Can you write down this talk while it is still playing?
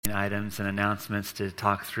items and announcements to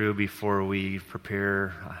talk through before we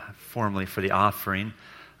prepare formally for the offering.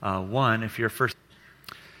 One, if you're first,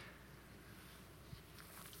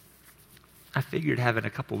 I figured having a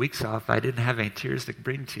couple weeks off, I didn't have any tears to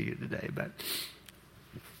bring to you today, but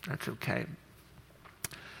that's okay.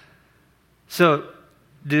 So,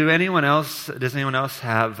 does anyone else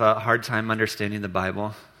have a hard time understanding the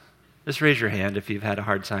Bible? Just raise your hand if you've had a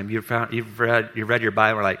hard time. You've read your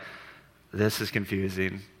Bible, like, this is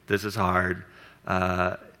confusing, this is hard.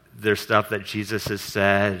 There's stuff that Jesus has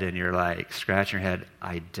said, and you're like scratching your head,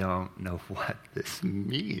 I don't know what this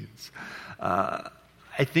means.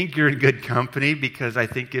 I think you're in good company, because I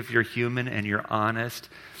think if you're human and you're honest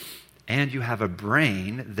and you have a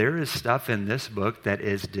brain, there is stuff in this book that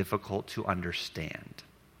is difficult to understand.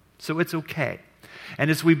 So it's okay.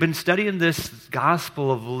 And as we've been studying this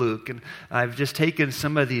Gospel of Luke, and I've just taken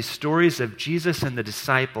some of these stories of Jesus and the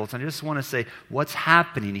disciples, and I just want to say what's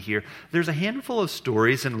happening here. There's a handful of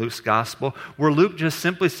stories in Luke's Gospel where Luke just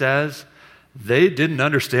simply says, they didn't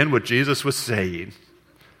understand what Jesus was saying.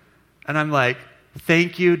 And I'm like,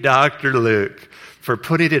 thank you, Dr. Luke, for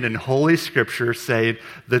putting it in Holy Scripture, saying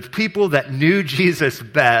the people that knew Jesus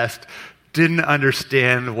best didn't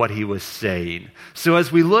understand what he was saying. So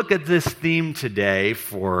as we look at this theme today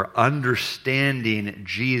for understanding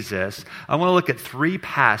Jesus, I want to look at three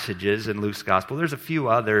passages in Luke's Gospel. There's a few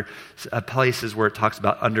other places where it talks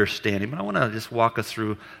about understanding, but I want to just walk us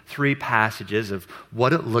through three passages of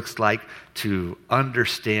what it looks like to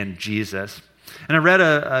understand Jesus. And I read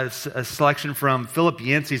a selection from Philip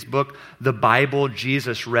Yancey's book, The Bible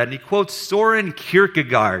Jesus Read, and he quotes Soren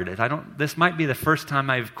Kierkegaard. This might be the first time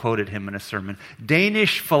I've quoted him in a sermon.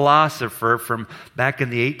 Danish philosopher from back in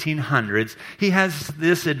the 1800s. He has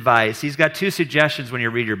this advice. He's got two suggestions when you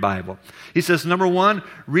read your Bible. He says, number one,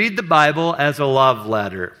 read the Bible as a love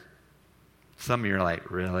letter. Some of you are like,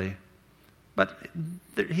 really? But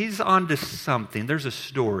he's on to something. There's a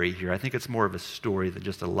story here. I think it's more of a story than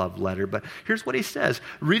just a love letter. But here's what he says.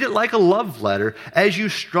 Read it like a love letter as you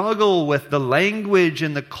struggle with the language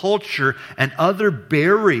and the culture and other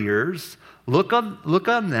barriers. Look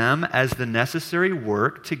on them as the necessary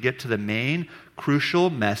work to get to the main crucial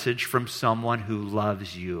message from someone who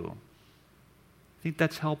loves you. I think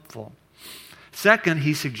that's helpful. Second,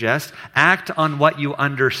 he suggests, act on what you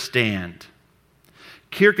understand.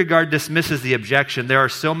 Kierkegaard dismisses the objection. There are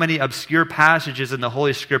so many obscure passages in the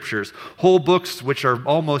Holy Scriptures, whole books which are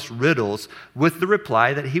almost riddles, with the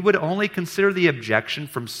reply that he would only consider the objection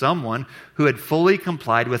from someone who had fully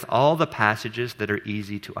complied with all the passages that are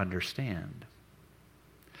easy to understand.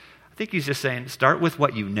 I think he's just saying, start with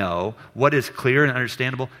what you know, what is clear and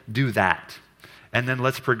understandable, do that. And then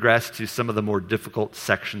let's progress to some of the more difficult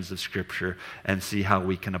sections of Scripture and see how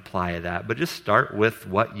we can apply that. But just start with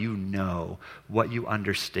what you know, what you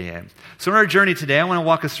understand. So in our journey today, I want to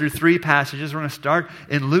walk us through three passages. We're going to start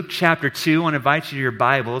in Luke chapter 2. I want to invite you to your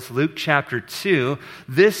Bibles. Luke chapter 2.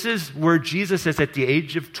 This is where Jesus is at the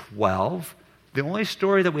age of 12. The only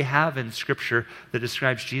story that we have in Scripture that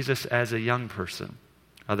describes Jesus as a young person,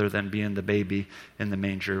 other than being the baby in the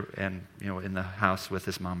manger and in the house with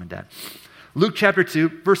his mom and dad. Luke chapter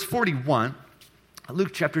 2, verse 41.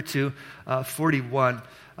 Luke chapter 2, 41.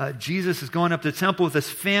 Jesus is going up to the temple with his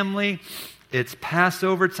family. It's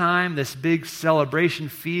Passover time, this big celebration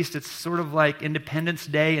feast. It's sort of like Independence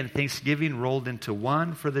Day and Thanksgiving rolled into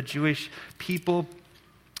one for the Jewish people.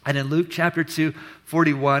 And in Luke chapter 2,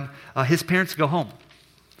 41, his parents go home.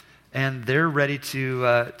 And they're ready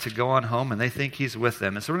to go on home, and they think he's with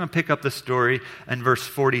them. And so we're going to pick up the story in verse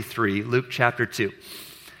 43, Luke chapter 2.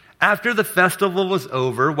 After the festival was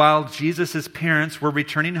over, while Jesus' parents were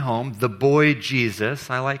returning home, the boy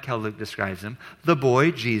Jesus, I like how Luke describes him, the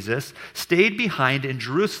boy Jesus, stayed behind in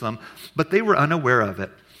Jerusalem, but they were unaware of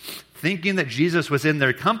it. Thinking that Jesus was in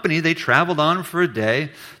their company, they traveled on for a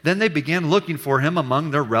day. Then they began looking for him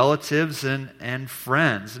among their relatives and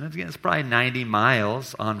friends. And again, it's probably 90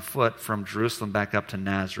 miles on foot from Jerusalem back up to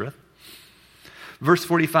Nazareth. Verse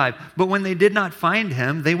 45, but when they did not find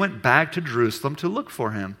him, they went back to Jerusalem to look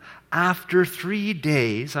for him. After 3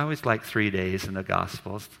 days, I always like 3 days in the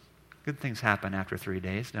Gospels. Good things happen after 3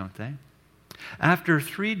 days, don't they? After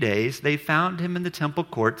 3 days, they found him in the temple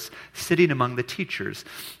courts, sitting among the teachers,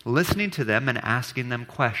 listening to them and asking them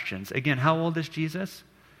questions. Again, how old is Jesus?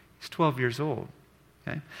 He's 12 years old.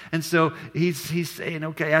 Okay? And so he's saying,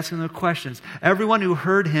 asking them questions. Everyone who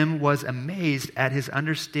heard him was amazed at his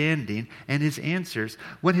understanding and his answers.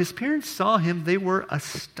 When his parents saw him, they were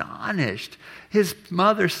astonished. His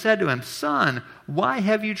mother said to him, "Son, why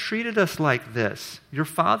have you treated us like this? Your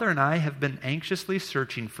father and I have been anxiously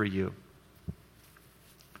searching for you."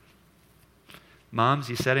 Moms,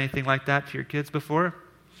 you said anything like that to your kids before?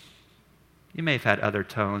 You may have had other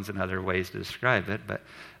tones and other ways to describe it, but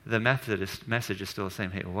the message is still the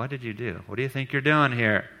same. Hey, what did you do? What do you think you're doing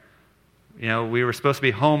here? We were supposed to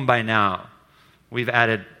be home by now. We've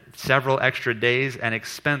added several extra days and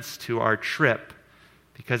expense to our trip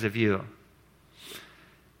because of you.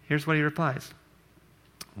 Here's what he replies.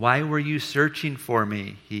 Why were you searching for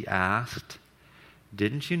me? He asked.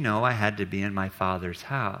 Didn't you know I had to be in my Father's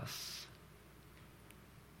house?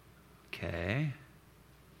 Okay.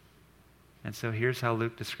 And so here's how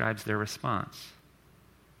Luke describes their response.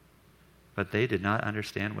 But they did not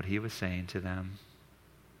understand what he was saying to them.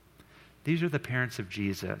 These are the parents of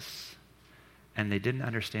Jesus, and they didn't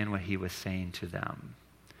understand what he was saying to them.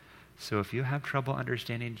 So if you have trouble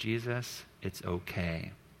understanding Jesus, it's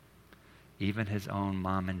okay. Even his own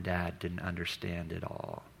mom and dad didn't understand it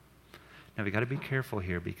all. Now, we got to be careful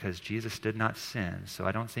here because Jesus did not sin, so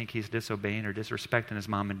I don't think he's disobeying or disrespecting his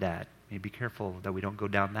mom and dad. Be careful that we don't go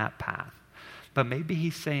down that path. But maybe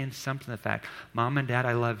he's saying something to the fact, Mom and Dad,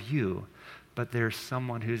 I love you, but there's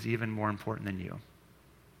someone who's even more important than you,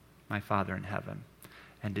 my Father in heaven.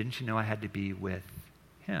 And didn't you know I had to be with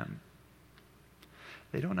him?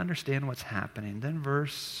 They don't understand what's happening. Then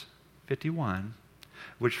verse 51,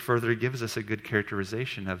 which further gives us a good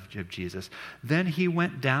characterization of Jesus. Then he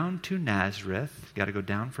went down to Nazareth. Got to go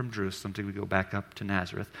down from Jerusalem to go back up to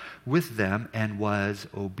Nazareth with them and was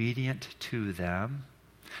obedient to them.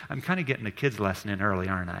 I'm kind of getting the kids' lesson in early,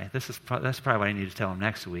 aren't I? That's probably what I need to tell them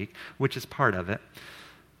next week, which is part of it.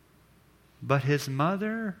 But his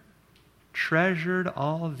mother treasured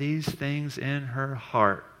all of these things in her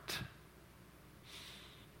heart.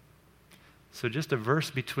 So just a verse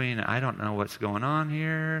between, I don't know what's going on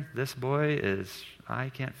here, this boy I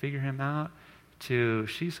can't figure him out, to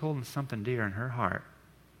she's holding something dear in her heart.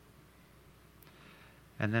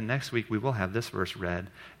 And then next week we will have this verse read,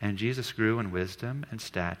 and Jesus grew in wisdom and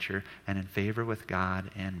stature and in favor with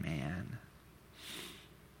God and man.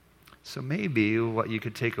 So maybe what you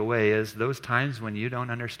could take away is those times when you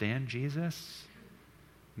don't understand Jesus,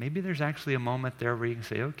 maybe there's actually a moment there where you can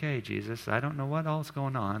say, okay, Jesus, I don't know what all's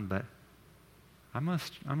going on, but I'm going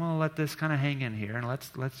to let this kind of hang in here, and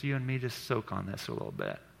let's you and me just soak on this a little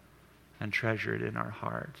bit and treasure it in our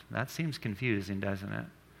heart. That seems confusing, doesn't it?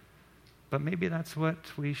 But maybe that's what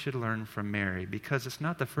we should learn from Mary, because it's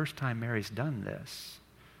not the first time Mary's done this.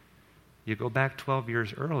 You go back 12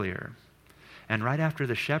 years earlier, and right after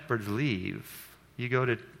the shepherds leave, you go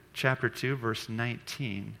to chapter 2, verse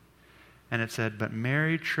 19, and it said, but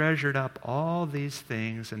Mary treasured up all these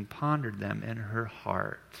things and pondered them in her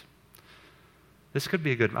heart. This could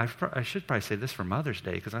be a good, I should probably say this for Mother's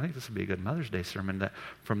Day, because I think this would be a good Mother's Day sermon, that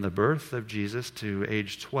from the birth of Jesus to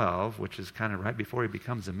age 12, which is kind of right before he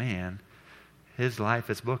becomes a man, his life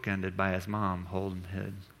is bookended by his mom holding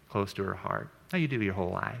him close to her heart. Now, you do your whole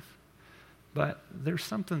life. But there's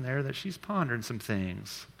something there that she's pondering some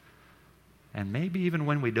things. And maybe even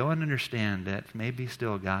when we don't understand it, maybe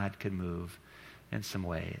still God can move in some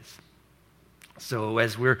ways. So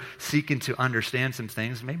as we're seeking to understand some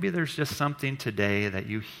things, maybe there's just something today that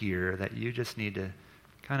you hear that you just need to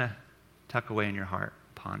kind of tuck away in your heart,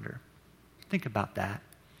 ponder. Think about that.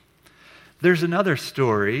 There's another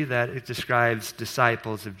story that it describes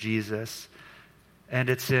disciples of Jesus, and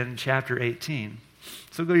it's in chapter 18.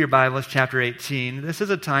 So go to your Bibles, chapter 18. This is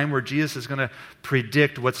a time where Jesus is going to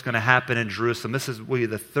predict what's going to happen in Jerusalem. This will be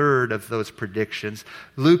the third of those predictions.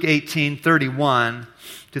 Luke 18, 31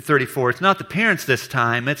 to 34. It's not the parents this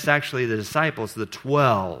time. It's actually the disciples, the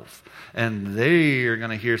 12. And they are going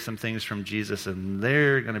to hear some things from Jesus, and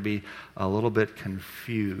they're going to be a little bit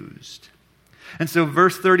confused. And so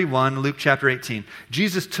verse 31, Luke chapter 18,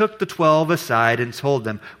 Jesus took the 12 aside and told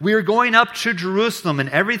them, we are going up to Jerusalem, and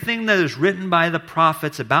everything that is written by the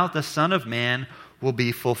prophets about the Son of Man will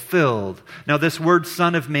be fulfilled. Now this word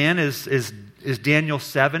Son of Man is Daniel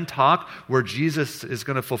 7 talk, where Jesus is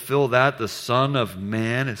going to fulfill that. The Son of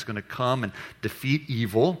Man is going to come and defeat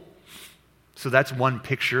evil. So that's one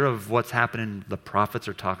picture of what's happening the prophets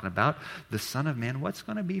are talking about. The Son of Man, what's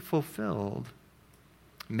going to be fulfilled?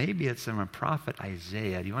 Maybe it's from a prophet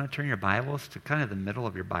Isaiah. Do you want to turn your Bibles to kind of the middle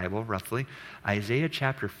of your Bible, roughly? Isaiah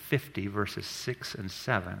chapter 50, verses 6 and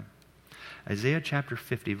 7. Isaiah chapter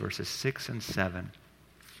 50, verses 6 and 7.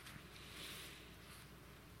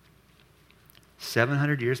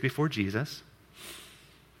 700 years before Jesus,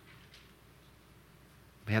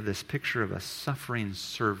 we have this picture of a suffering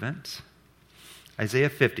servant. Isaiah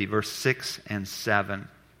 50, verse 6 and 7.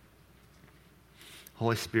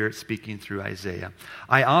 Holy Spirit speaking through Isaiah.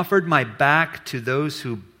 I offered my back to those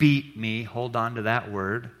who beat me. Hold on to that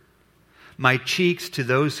word. my cheeks to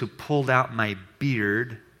those who pulled out my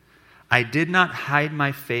beard. I did not hide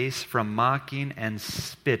my face from mocking and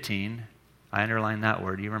spitting. I underlined that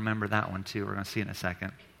word. You remember that one too. We're going to see in a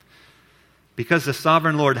second. Because the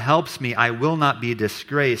sovereign Lord helps me, I will not be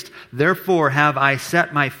disgraced. Therefore have I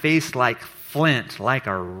set my face like flint, like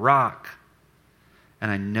a rock. And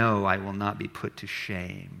I know I will not be put to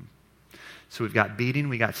shame. So we've got beating,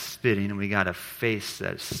 we got spitting, and we got a face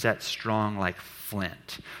that's set strong like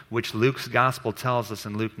flint, which Luke's gospel tells us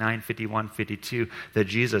in Luke 9:51-52 that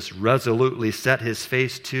Jesus resolutely set his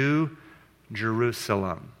face to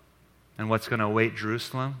Jerusalem. And what's going to await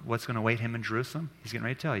Jerusalem? What's going to await him in Jerusalem? He's getting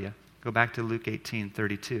ready to tell you. Go back to Luke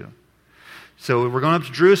 18:32. So we're going up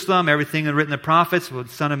to Jerusalem. Everything written in the prophets, the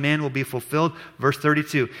Son of Man will be fulfilled. Verse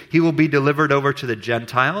 32, he will be delivered over to the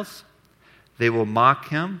Gentiles. They will mock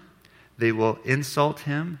him. They will insult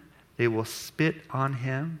him. They will spit on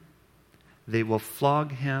him. They will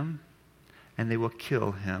flog him. And they will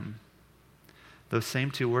kill him. Those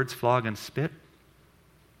same two words, flog and spit,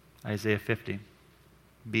 Isaiah 50.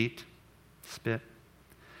 Beat, spit.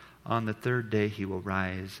 On the third day he will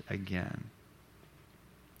rise again.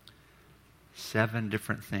 7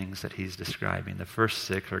 different things that he's describing. The first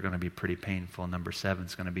 6 are going to be pretty painful. Number 7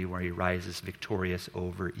 is going to be where he rises victorious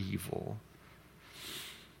over evil.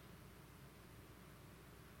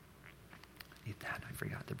 Need that. I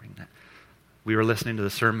forgot to bring that. We were listening to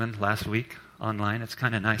the sermon last week online. It's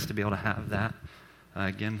kind of nice to be able to have that.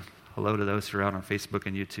 Again, hello to those who are out on Facebook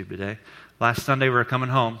and YouTube today. Last Sunday we were coming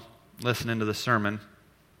home, listening to the sermon,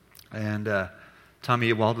 and Tommy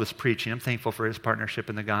Ewald was preaching. I'm thankful for his partnership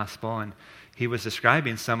in the gospel, and he was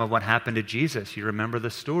describing some of what happened to Jesus. You remember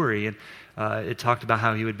the story, and it talked about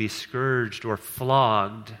how he would be scourged or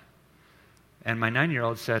flogged. And my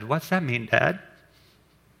 9-year-old said, "What's that mean, Dad?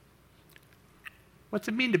 What's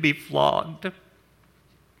it mean to be flogged?" He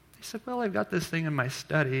said, "Well, I've got this thing in my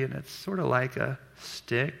study, and it's sort of like a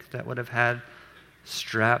stick that would have had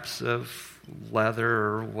straps of leather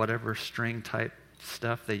or whatever string type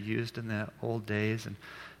stuff they used in the old days, and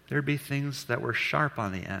there'd be things that were sharp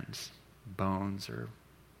on the ends, bones or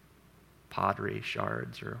pottery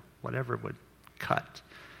shards or whatever would cut.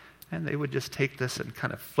 And they would just take this and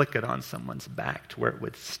kind of flick it on someone's back to where it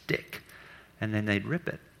would stick, and then they'd rip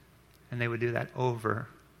it. And they would do that over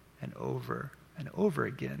and over and over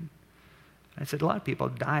again." And I said, a lot of people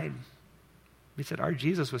died. He said, our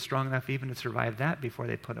Jesus was strong enough even to survive that before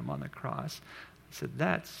they put him on the cross. I said,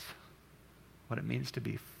 that's what it means to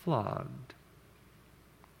be flogged.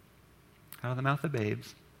 Out of the mouth of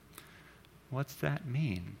babes. What's that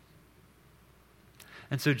mean?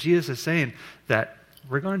 And so Jesus is saying that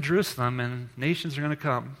we're going to Jerusalem and nations are going to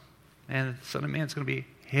come and the Son of Man's going to be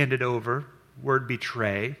handed over, word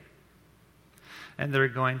betray, and they're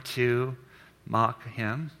going to mock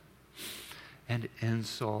him and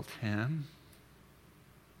insult him,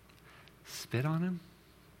 spit on him.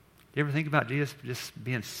 You ever think about Jesus just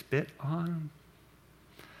being spit on?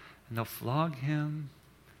 And they'll flog him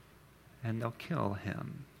and they'll kill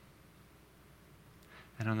him.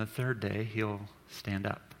 And on the third day, he'll stand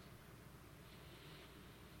up.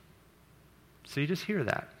 So you just hear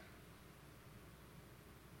that.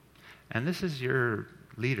 And this is your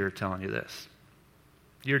leader telling you this.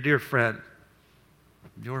 Your dear friend,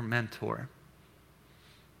 your mentor.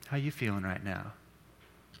 How you feeling right now?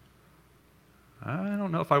 I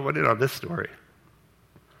don't know if I went in on this story.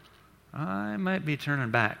 I might be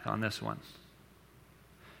turning back on this one.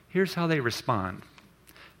 Here's how they respond.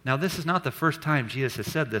 Now, this is not the first time Jesus has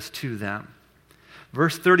said this to them.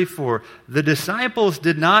 Verse 34, the disciples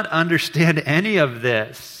did not understand any of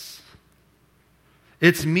this.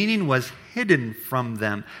 Its meaning was hidden from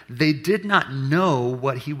them. They did not know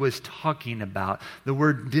what he was talking about. The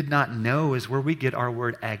word did not know is where we get our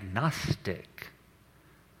word agnostic.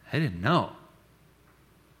 They didn't know.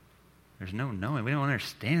 There's no knowing. We don't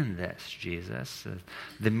understand this, Jesus.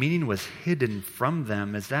 The meaning was hidden from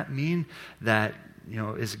them. Does that mean that,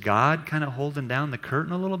 is God kind of holding down the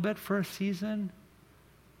curtain a little bit for a season?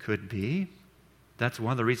 Could be. That's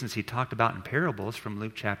one of the reasons he talked about in parables from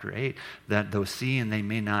Luke chapter 8, that though seeing they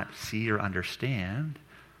may not see or understand.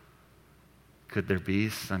 Could there be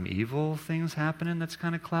some evil things happening that's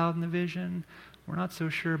kind of clouding the vision? We're not so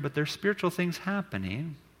sure, but there's spiritual things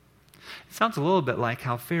happening. It sounds a little bit like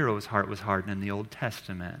how Pharaoh's heart was hardened in the Old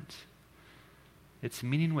Testament. Its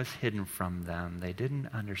meaning was hidden from them. They didn't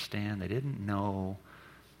understand. They didn't know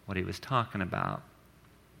what he was talking about.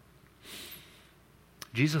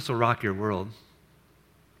 Jesus will rock your world.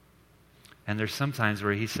 And there's some times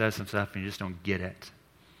where he says some stuff and you just don't get it.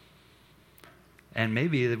 And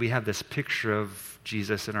maybe we have this picture of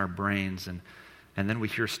Jesus in our brains, and And then we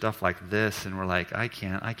hear stuff like this, and we're like, I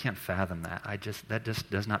can't fathom that. That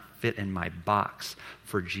just does not fit in my box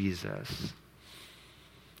for Jesus.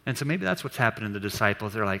 And so maybe that's what's happened to the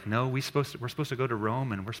disciples. They're like, no, we're supposed to go to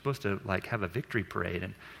Rome, and we're supposed to have a victory parade.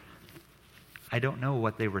 And I don't know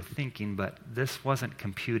what they were thinking, but this wasn't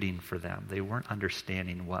computing for them. They weren't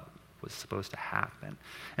understanding what was supposed to happen.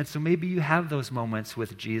 And so maybe you have those moments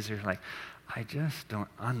with Jesus. You're like, I just don't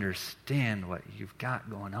understand what you've got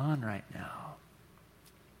going on right now.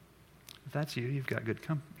 If that's you,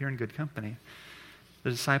 you're in good company. The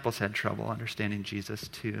disciples had trouble understanding Jesus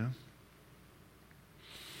too.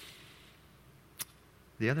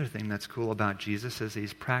 The other thing that's cool about Jesus is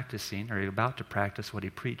he's practicing, or he's about to practice what he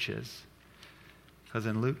preaches. Because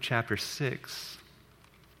in Luke chapter 6,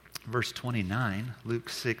 verse 29, Luke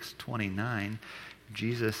 6:29,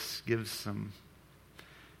 Jesus gives some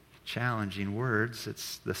challenging words.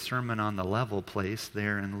 It's the Sermon on the Level place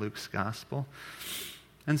there in Luke's gospel.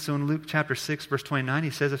 And so in Luke chapter 6, verse 29,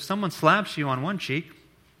 he says, if someone slaps you on one cheek,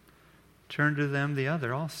 turn to them the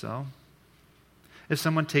other also. If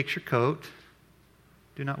someone takes your coat,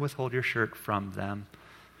 do not withhold your shirt from them.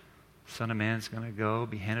 Son of Man's going to go,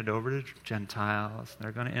 be handed over to Gentiles.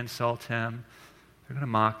 They're going to insult him. They're going to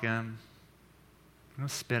mock him. They're going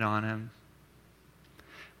to spit on him.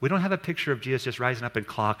 We don't have a picture of Jesus just rising up and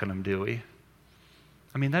clocking them, do we?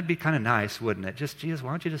 I mean, that'd be kind of nice, wouldn't it? Just, Jesus,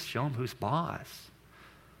 why don't you just show him who's boss?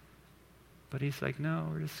 But he's like, no,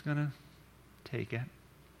 we're just going to take it.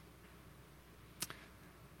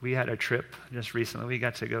 We had a trip just recently. We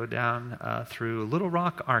got to go down through Little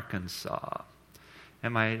Rock, Arkansas.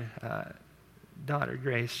 And my daughter,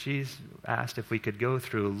 Grace, she's asked if we could go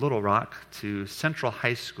through Little Rock to Central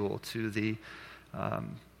High School, to the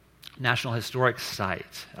National Historic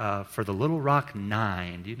Site for the Little Rock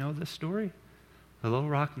Nine. Do you know this story? The Little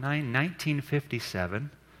Rock Nine, 1957.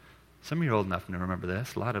 Some of you are old enough to remember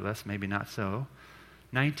this. A lot of us, maybe not so.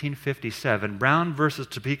 1957, Brown versus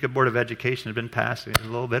Topeka Board of Education had been passed a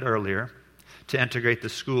little bit earlier to integrate the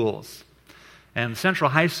schools. And Central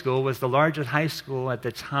High School was the largest high school at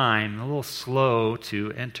the time, a little slow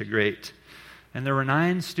to integrate. And there were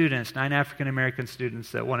 9 African-American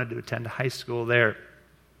students that wanted to attend high school there.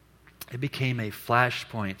 It became a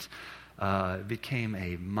flashpoint. It became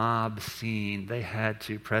a mob scene.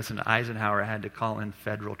 President Eisenhower had to call in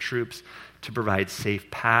federal troops to provide safe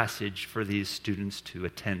passage for these students to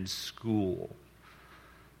attend school.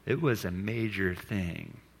 It was a major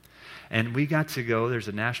thing. And we got to go, there's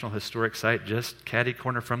a National Historic Site just catty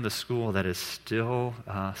corner from the school that is still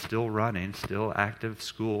running, still active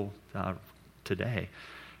school today.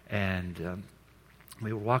 And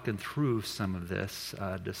we were walking through some of this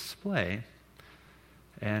display.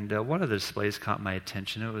 And one of the displays caught my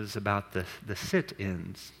attention. It was about the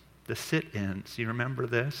sit-ins. The sit-ins. You remember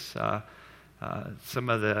this? Some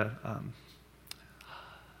of the...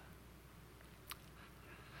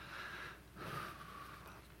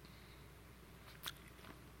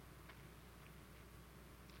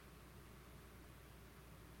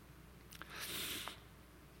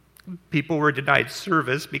 people were denied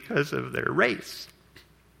service because of their race.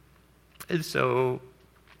 And so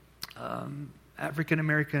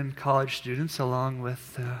African-American college students, along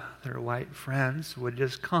with their white friends, would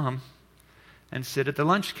just come and sit at the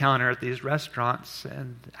lunch counter at these restaurants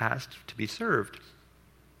and ask to be served.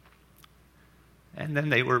 And then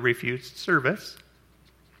they were refused service,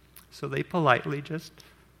 so they politely just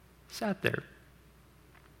sat there.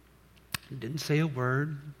 Didn't say a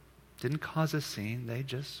word, didn't cause a scene. They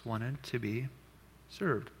just wanted to be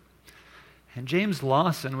served. And James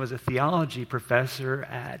Lawson was a theology professor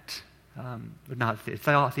at,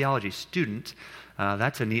 theology student.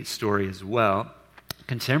 That's a neat story as well.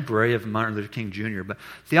 Contemporary of Martin Luther King Jr., but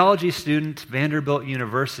theology student, Vanderbilt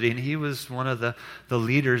University, and he was one of the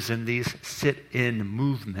leaders in these sit-in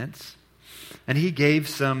movements. And he gave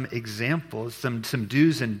some examples, some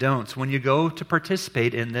do's and don'ts. When you go to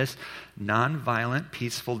participate in this nonviolent,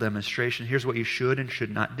 peaceful demonstration, here's what you should and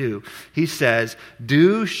should not do. He says,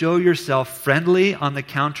 do show yourself friendly on the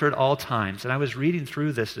counter at all times. And I was reading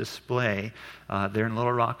through this display there in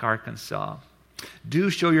Little Rock, Arkansas. Do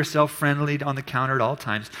show yourself friendly on the counter at all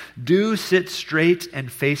times. Do sit straight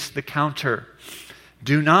and face the counter.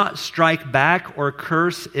 Do not strike back or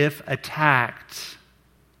curse if attacked.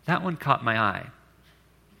 That one caught my eye.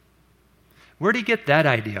 Where did he get that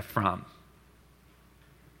idea from?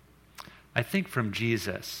 I think from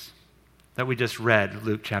Jesus that we just read,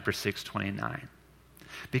 Luke chapter 6:29.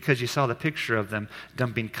 Because you saw the picture of them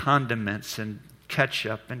dumping condiments and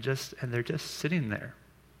ketchup and they're just sitting there.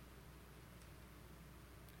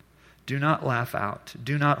 Do not laugh out.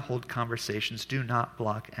 Do not hold conversations. Do not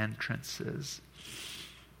block entrances.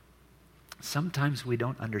 Sometimes we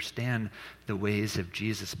don't understand the ways of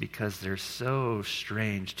Jesus because they're so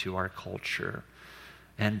strange to our culture.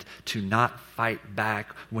 And to not fight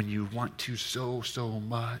back when you want to so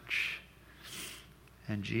much.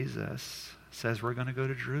 And Jesus says we're going to go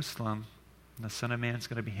to Jerusalem. And the Son of Man is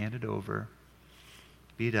going to be handed over,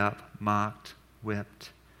 beat up, mocked, whipped,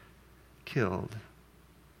 killed.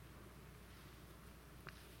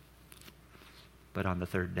 But on the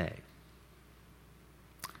third day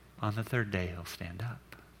he'll stand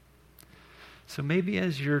up. So maybe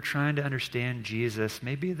as you're trying to understand Jesus,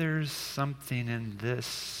 maybe there's something in this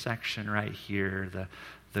section right here,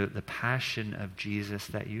 the passion of Jesus,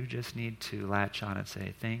 that you just need to latch on and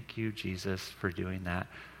say, thank you, Jesus, for doing that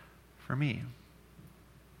for me.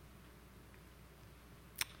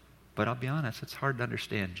 But I'll be honest, it's hard to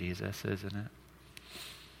understand Jesus, isn't it?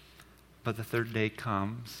 But the third day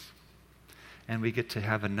comes, and we get to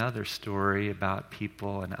have another story about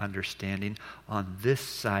people and understanding on this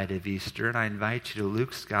side of Easter. And I invite you to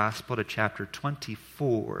Luke's Gospel to chapter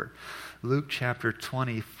 24. Luke chapter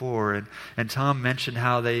 24. And Tom mentioned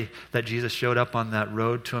how that Jesus showed up on that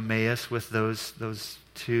road to Emmaus with those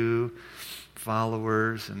two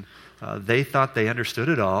followers. And they thought they understood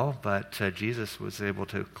it all, but Jesus was able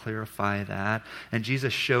to clarify that. And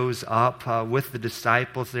Jesus shows up with the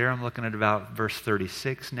disciples there. I'm looking at about verse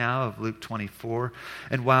 36 now of Luke 24.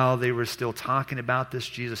 And while they were still talking about this,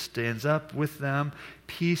 Jesus stands up with them.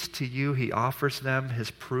 Peace to you. He offers them his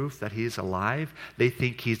proof that he's alive. They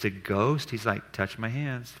think he's a ghost. He's like, touch my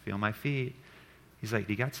hands, feel my feet. He's like,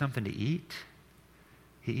 you got something to eat?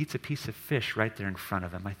 He eats a piece of fish right there in front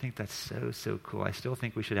of him. I think that's so cool. I still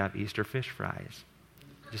think we should have Easter fish fries.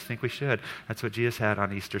 I just think we should. That's what Jesus had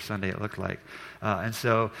on Easter Sunday, it looked like. And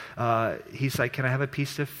so he's like, can I have a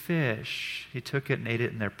piece of fish? He took it and ate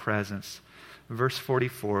it in their presence. Verse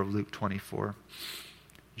 44 of Luke 24.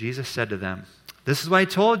 Jesus said to them, this is what I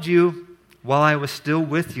told you while I was still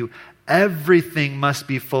with you. Everything must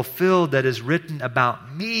be fulfilled that is written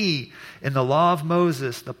about me in the law of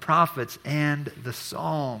Moses, the prophets, and the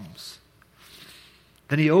Psalms.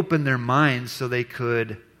 Then he opened their minds so they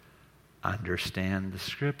could understand the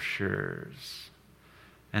Scriptures.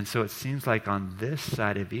 And so it seems like on this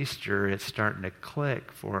side of Easter, it's starting to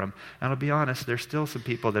click for them. And I'll be honest, there's still some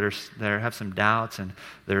people that have some doubts and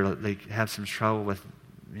they have some trouble with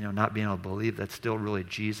not being able to believe that's still really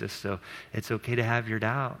Jesus. So it's okay to have your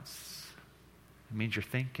doubts. It means you're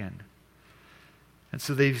thinking. And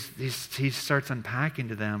so he starts unpacking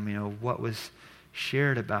to them, what was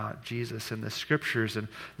shared about Jesus in the Scriptures and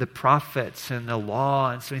the prophets and the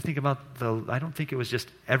law. And so you think about I don't think it was just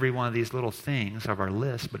every one of these little things of our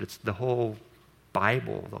list, but it's the whole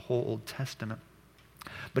Bible, the whole Old Testament.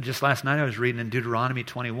 But just last night I was reading in Deuteronomy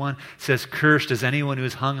 21, it says, cursed is anyone who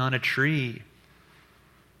is hung on a tree.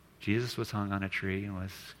 Jesus was hung on a tree and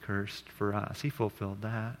was cursed for us. He fulfilled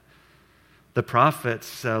that. The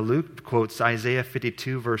prophets, Luke quotes Isaiah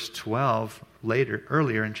 52 verse 12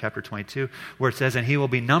 earlier in chapter 22, where it says, and he will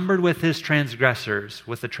be numbered with his transgressors,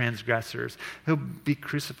 with the transgressors. He'll be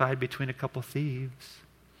crucified between a couple thieves.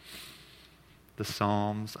 The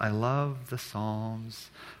Psalms, I love the Psalms.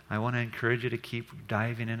 I want to encourage you to keep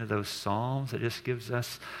diving into those Psalms. It just gives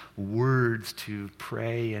us words to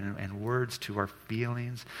pray and words to our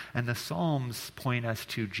feelings. And the Psalms point us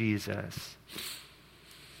to Jesus.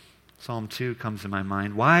 Psalm 2 comes to my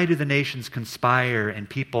mind. Why do the nations conspire and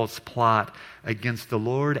peoples plot against the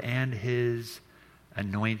Lord and his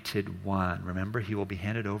anointed one? Remember, he will be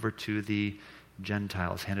handed over to the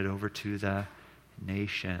Gentiles, handed over to the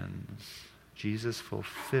nations. Jesus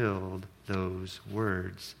fulfilled those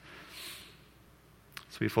words.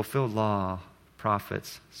 So he fulfilled law,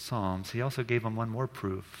 prophets, Psalms. He also gave them one more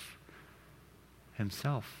proof.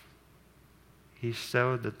 Himself. He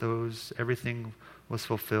showed that everything was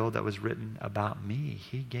fulfilled that was written about me.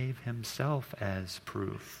 He gave himself as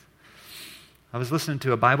proof. I was listening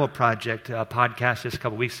to a Bible Project podcast just a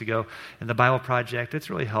couple weeks ago. And the Bible Project, it's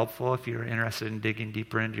really helpful if you're interested in digging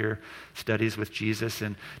deeper into your studies with Jesus.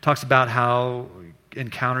 And talks about how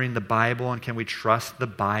encountering the Bible and can we trust the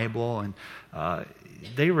Bible. And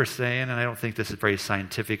they were saying, and I don't think this is very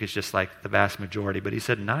scientific, it's just like the vast majority, but he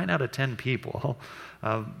said 9 out of 10 people,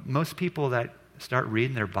 most people that start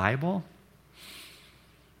reading their Bible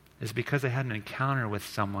is because they had an encounter with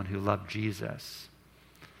someone who loved Jesus.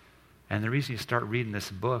 And the reason you start reading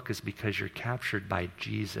this book is because you're captured by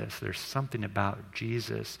Jesus. There's something about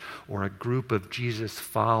Jesus or a group of Jesus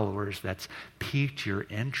followers that's piqued your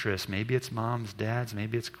interest. Maybe it's moms, dads,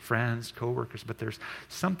 maybe it's friends, coworkers, but there's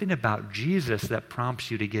something about Jesus that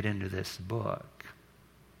prompts you to get into this book.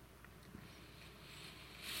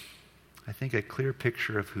 I think a clear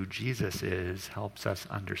picture of who Jesus is helps us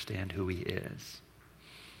understand who he is.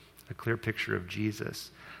 A clear picture of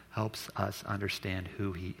Jesus helps us understand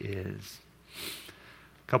who he is.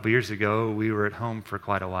 A couple years ago, we were at home for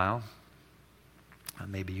quite a while.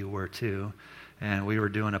 Maybe you were too. And we were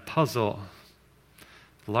doing a puzzle.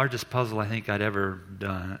 The largest puzzle I think I'd ever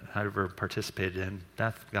participated in.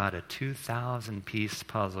 Beth got a 2,000-piece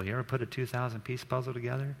puzzle. You ever put a 2,000-piece puzzle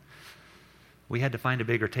together? We had to find a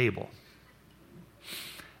bigger table.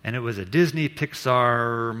 And it was a Disney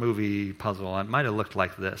Pixar movie puzzle. It might have looked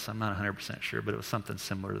like this. I'm not 100% sure, but it was something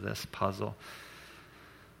similar to this puzzle.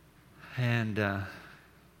 And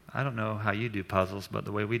I don't know how you do puzzles, but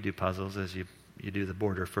the way we do puzzles is you do the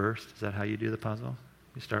border first. Is that how you do the puzzle?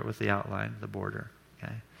 You start with the outline, the border,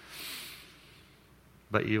 okay?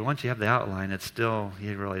 But once you have the outline, it's still,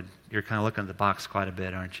 you're kind of looking at the box quite a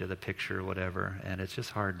bit, aren't you? The picture or whatever. And it's just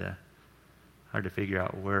hard to figure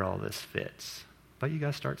out where all this fits. But you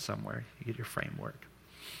got to start somewhere. You get your framework.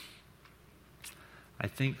 I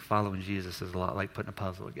think following Jesus is a lot like putting a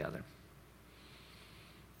puzzle together.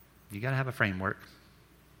 You got to have a framework.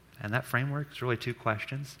 And that framework is really two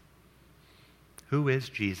questions. Who is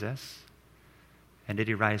Jesus? And did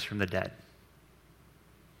he rise from the dead?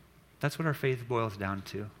 That's what our faith boils down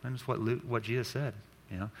to. And it's what Jesus said.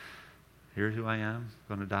 Here's who I am.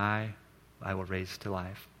 I'm going to die. I will raise to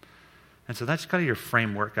life. And so that's kind of your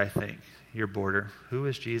framework, I think, your border. Who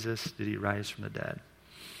is Jesus? Did he rise from the dead?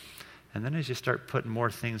 And then as you start putting more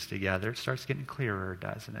things together, it starts getting clearer,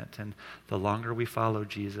 doesn't it? And the longer we follow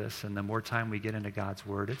Jesus and the more time we get into God's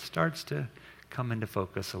Word, it starts to come into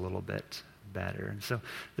focus a little bit better. And so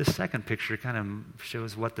this second picture kind of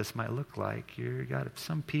shows what this might look like. You've got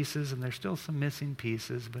some pieces and there's still some missing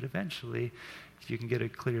pieces, but eventually you can get a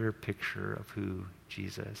clearer picture of who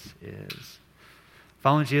Jesus is.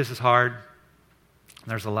 Following Jesus is hard.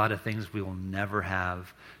 There's a lot of things we will never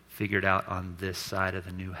have figured out on this side of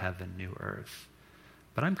the new heaven, new earth.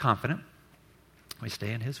 But I'm confident we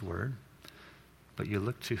stay in his word. But you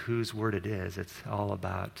look to whose word it is. It's all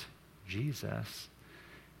about Jesus.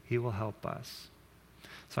 He will help us.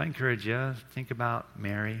 So I encourage you, think about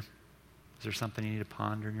Mary. Is there something you need to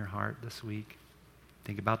ponder in your heart this week?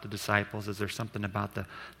 Think about the disciples. Is there something about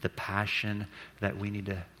the passion that we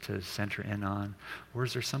need to center in on? Or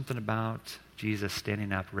is there something about Jesus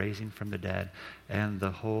standing up, raising from the dead, and the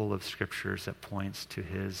whole of Scriptures that points to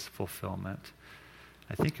his fulfillment?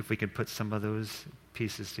 I think if we can put some of those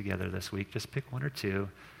pieces together this week, just pick one or two,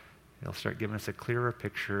 it'll start giving us a clearer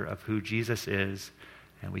picture of who Jesus is,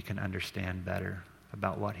 and we can understand better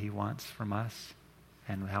about what he wants from us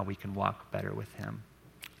and how we can walk better with him.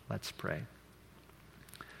 Let's pray.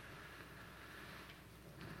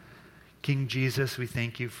 King Jesus, we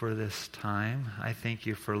thank you for this time. I thank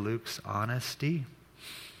you for Luke's honesty,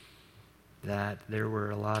 that there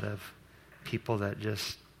were a lot of people that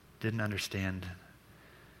just didn't understand.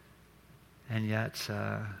 And yet,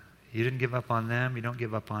 you didn't give up on them. You don't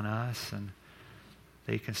give up on us. And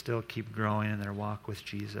they can still keep growing in their walk with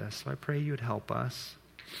Jesus. So I pray you would help us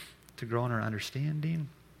to grow in our understanding.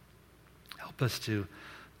 Help us to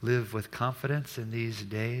live with confidence in these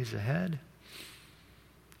days ahead.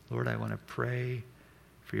 Lord, I want to pray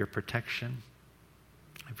for your protection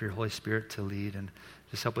and for your Holy Spirit to lead, and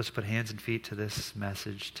just help us put hands and feet to this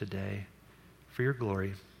message today for your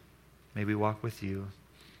glory. May we walk with you.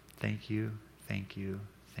 Thank you, thank you,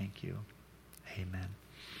 thank you. Amen.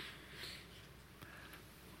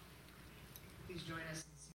 Please join us.